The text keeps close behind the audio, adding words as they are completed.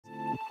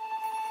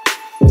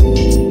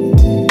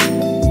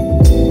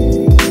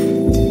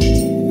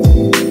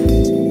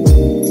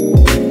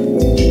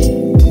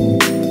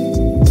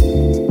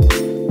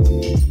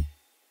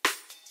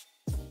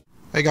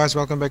Hey guys,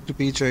 welcome back to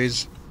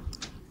PJs.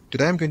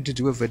 Today I'm going to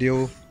do a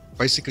video,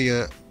 basically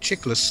a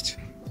checklist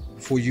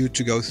for you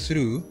to go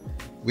through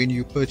when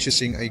you're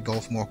purchasing a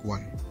GOLF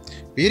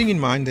Mk1. Bearing in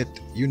mind that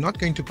you're not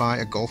going to buy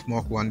a GOLF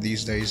Mk1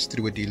 these days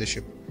through a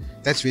dealership.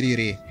 That's very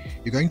rare.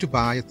 You're going to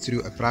buy it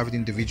through a private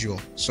individual.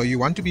 So you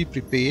want to be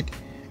prepared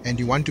and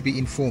you want to be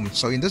informed.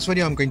 So in this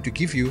video I'm going to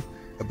give you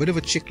a bit of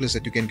a checklist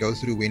that you can go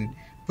through when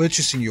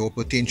purchasing your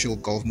potential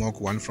GOLF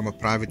Mk1 from a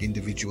private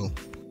individual.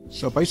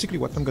 So basically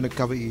what I'm going to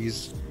cover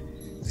is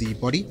the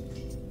body,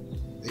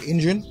 the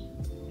engine,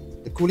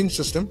 the cooling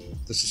system,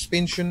 the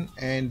suspension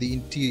and the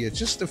interior.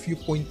 Just a few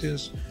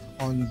pointers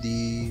on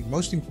the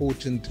most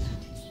important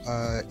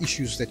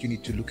issues that you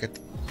need to look at.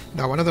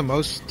 Now, one of the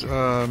most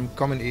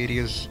common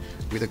areas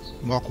with a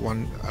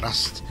Mk1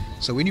 rust.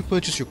 So when you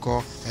purchase your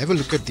car, have a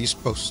look at these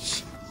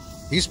posts.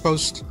 These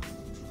posts,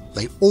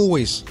 they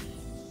always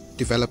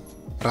develop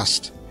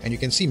rust, and you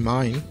can see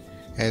mine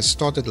has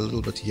started a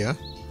little bit here,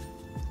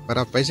 but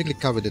I've basically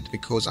covered it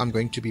because I'm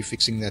going to be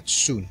fixing that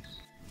soon.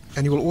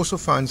 And you will also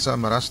find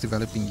some rust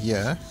developing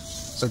here,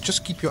 so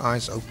just keep your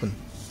eyes open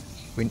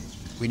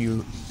when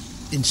you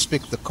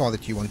inspect the car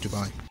that you want to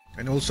buy.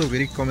 And also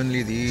very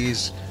commonly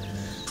these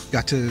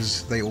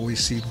gutters, they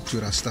always seem to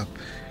rust up.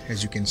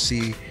 As you can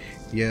see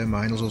here,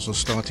 mine was also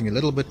starting a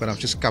little bit, but I've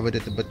just covered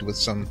it a bit with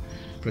some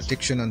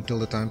protection until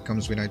the time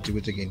comes when I do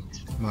it again.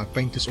 My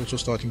paint is also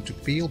starting to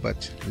peel,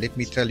 but let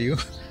me tell you,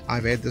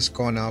 I've had this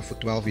car now for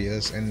 12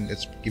 years and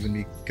it's given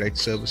me great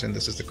service, and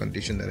this is the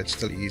condition that it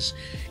still is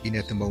in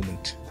at the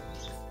moment.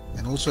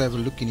 And also have a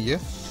look in here,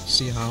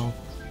 see how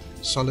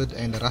solid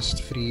and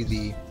rust free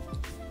the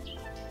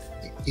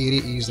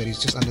area is that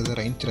is just under the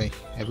rain tray.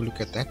 Have a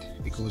look at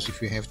that, because if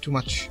you have too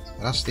much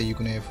rust there, you're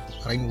going to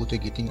have rainwater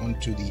getting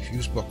onto the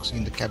fuse box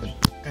in the cabin.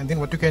 And then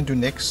what you can do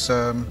next,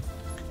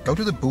 go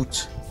to the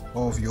boot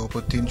of your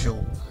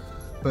potential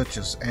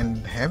purchase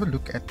and have a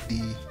look at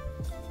the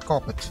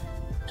carpet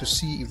to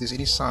see if there's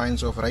any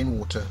signs of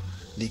rainwater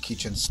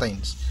leakage and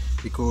stains,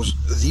 because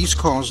these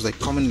cars, they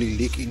commonly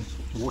leak in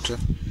water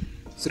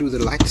through the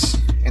lights,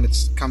 and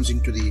it comes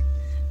into the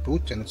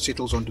boot and it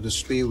settles onto the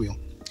spare wheel.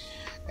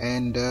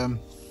 And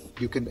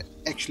you can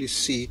actually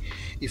see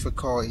if a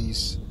car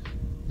is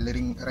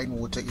letting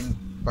rainwater in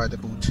by the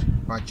boot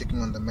by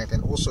checking on the mat,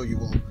 and also you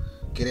will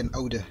get an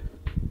odor.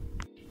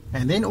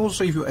 And then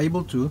also, if you're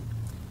able to,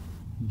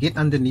 get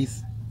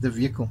underneath the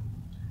vehicle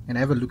and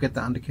have a look at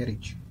the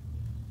undercarriage.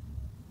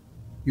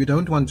 You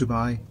don't want to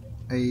buy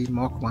a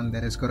Mk1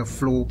 that has got a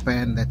floor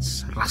pan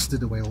that's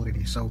rusted away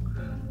already, so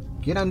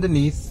get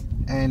underneath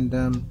and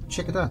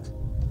check it out.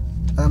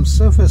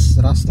 Surface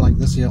rust like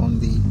this here on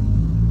the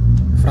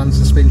front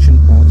suspension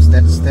parts,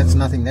 that's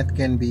nothing, that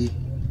can be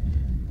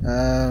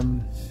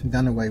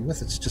done away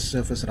with. It's just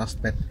surface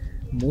rust, but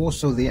more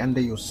so there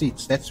under your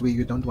seats, that's where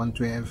you don't want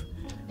to have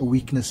a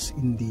weakness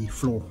in the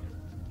floor.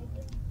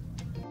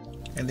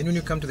 And then when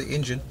you come to the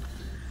engine,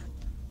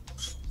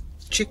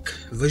 check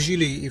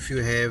visually if you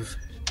have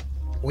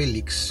oil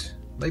leaks,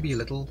 maybe a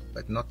little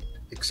but not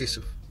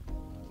excessive.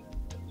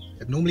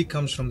 It normally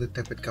comes from the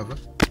tappet cover,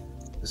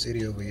 this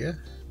area over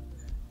here,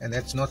 and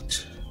that's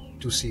not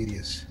too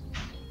serious.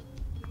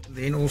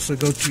 Then also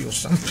go to your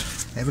sump,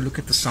 have a look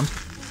at the sump.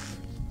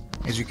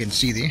 As you can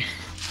see there,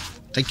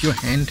 take your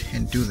hand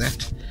and do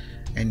that,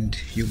 and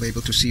you'll be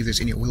able to see if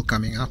there's any oil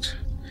coming out.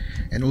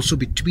 And also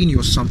between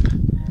your sump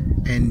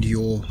and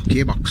your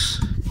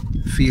gearbox,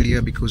 feel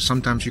here, because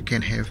sometimes you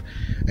can have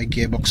a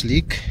gearbox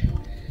leak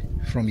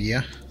from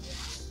here.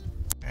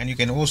 And you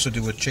can also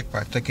do a check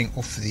by taking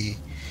off the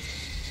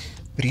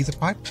breather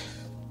pipe.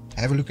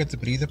 Have a look at the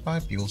breather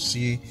pipe. You'll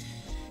see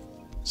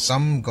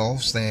some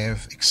Golfs, they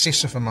have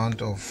excessive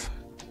amount of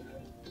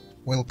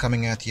oil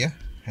coming out here,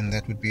 and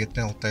that would be a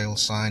telltale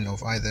sign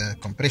of either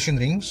compression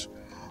rings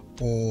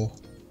or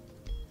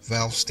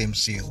valve stem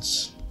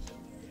seals.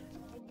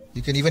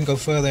 You can even go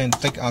further and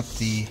take out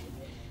the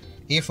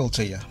air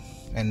filter here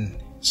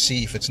and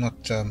see if it's not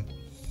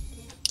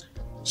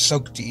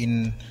soaked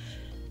in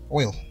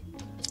oil.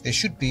 There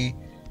should be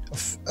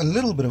a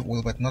little bit of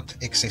oil, but not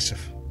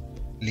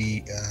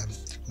excessively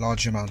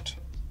large amount.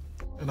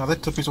 Another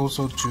tip is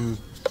also to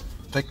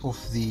take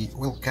off the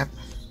oil cap,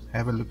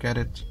 have a look at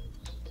it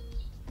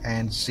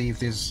and see if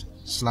there's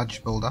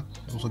sludge buildup.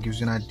 It also gives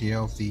you an idea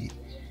of the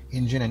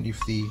engine and if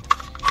the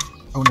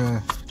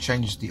owner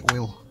changed the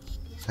oil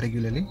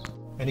regularly.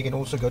 And you can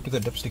also go to the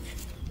dipstick,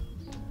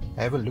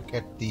 have a look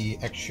at the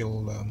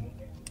actual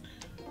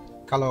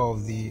color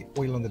of the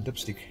oil on the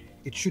dipstick.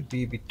 It should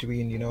be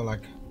between, you know,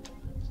 like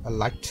a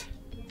light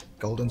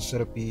golden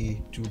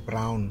syrupy to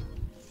brown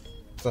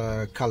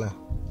color.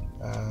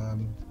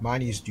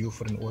 Mine is due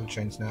for an oil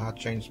change now. I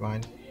change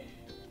mine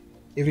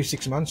every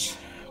 6 months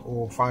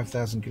or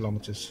 5,000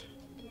 kilometers.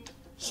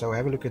 So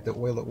have a look at the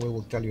oil. The oil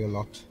will tell you a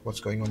lot what's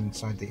going on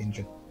inside the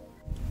engine.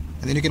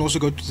 And then you can also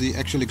go to the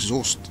actual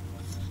exhaust.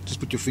 Just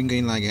put your finger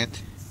in like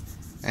that,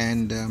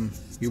 and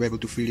you'll be able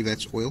to feel if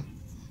that's oil.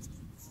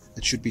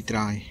 It should be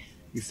dry.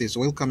 If there's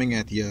oil coming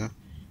out here,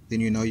 then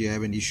you know you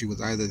have an issue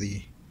with either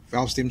the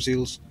valve stem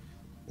seals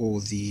or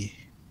the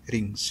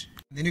rings.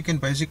 Then you can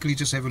basically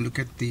just have a look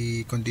at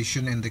the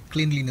condition and the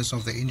cleanliness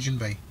of the engine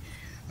bay.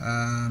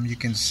 You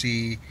can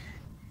see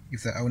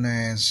if the owner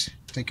has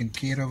taken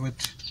care of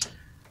it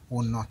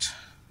or not.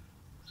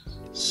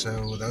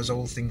 So those are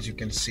all things you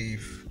can see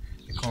if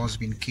the car has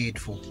been cared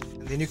for.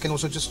 And then you can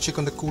also just check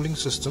on the cooling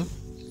system,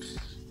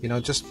 you know,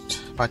 just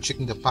by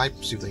checking the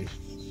pipes if they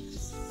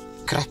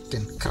cracked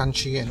and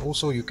crunchy, and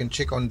also you can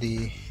check on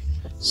the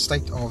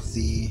state of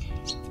the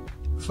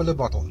filler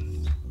bottle.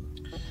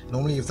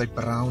 Normally if they're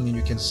brown, and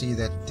you can see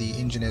that the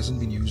engine hasn't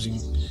been using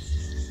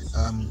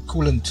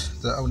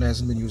coolant, the owner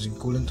hasn't been using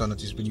coolant on it,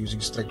 he's been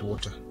using straight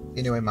water.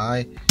 Anyway,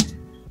 my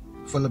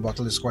filler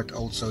bottle is quite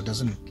old, so it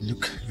doesn't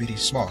look very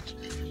smart,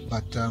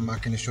 but I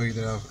can assure you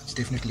that it's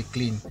definitely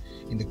clean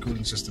in the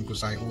cooling system,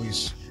 because I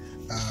always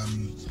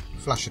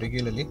flush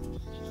regularly.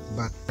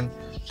 But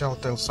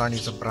telltale sign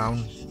is a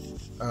brown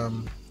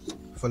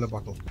filler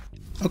bottle.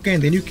 Okay,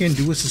 and then you can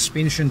do a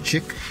suspension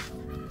check.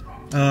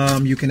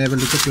 You can have a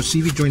look at your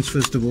CV joints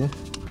first of all.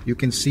 You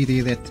can see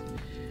there that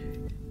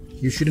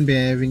you shouldn't be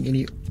having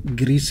any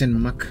grease and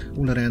muck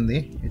all around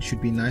there. It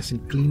should be nice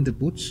and clean, the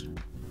boots.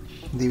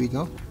 There we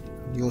go.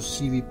 Your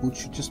CV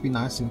boots should just be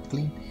nice and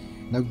clean.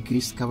 No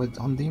grease covered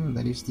on them.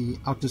 That is the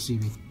outer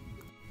CV.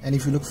 And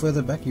if you look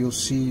further back, you'll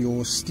see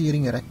your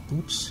steering rack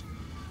boots.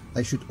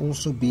 They should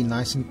also be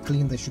nice and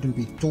clean. They shouldn't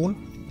be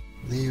torn.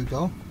 There you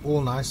go.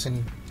 All nice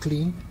and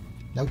clean.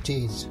 No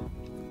tears.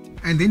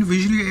 And then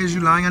visually, as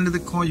you're lying under the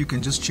car, you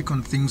can just check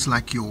on things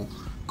like your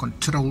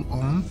control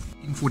arm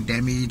for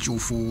damage or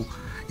for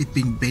it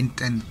being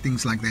bent and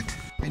things like that.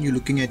 And you're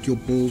looking at your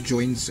ball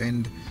joints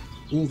and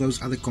all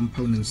those other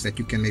components that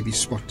you can maybe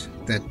spot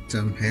that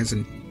has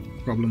a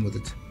problem with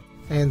it.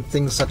 And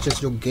things such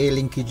as your gear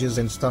linkages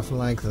and stuff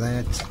like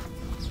that.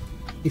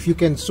 If you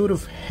can sort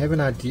of have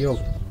an idea of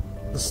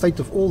the state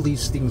of all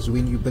these things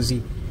when you're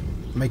busy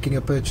making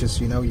a purchase,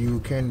 you know, you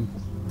can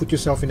put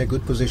yourself in a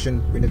good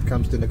position when it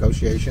comes to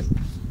negotiation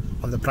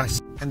on the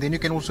price. And then you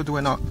can also do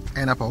an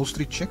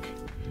upholstery check,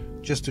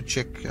 just to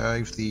check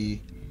if the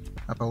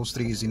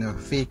upholstery is in a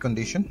fair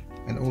condition,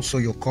 and also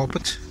your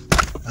carpet,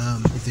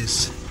 if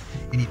there's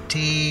any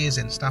tears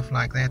and stuff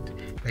like that,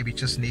 maybe it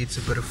just needs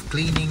a bit of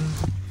cleaning,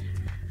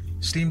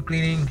 steam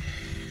cleaning.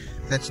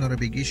 That's not a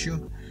big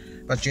issue,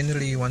 but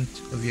generally you want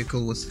a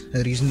vehicle with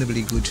a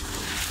reasonably good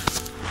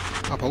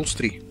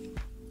upholstery.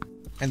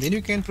 And then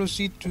you can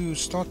proceed to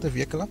start the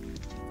vehicle up.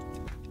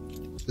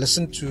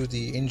 Listen to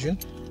the engine.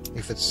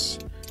 If it's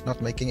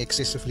not making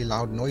excessively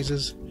loud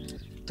noises,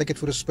 take it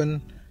for a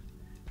spin,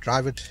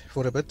 drive it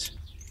for a bit,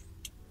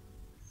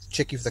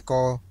 check if the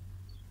car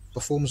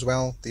performs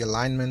well, the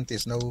alignment,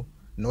 there's no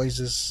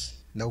noises,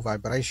 no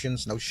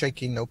vibrations, no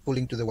shaking, no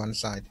pulling to the one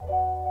side.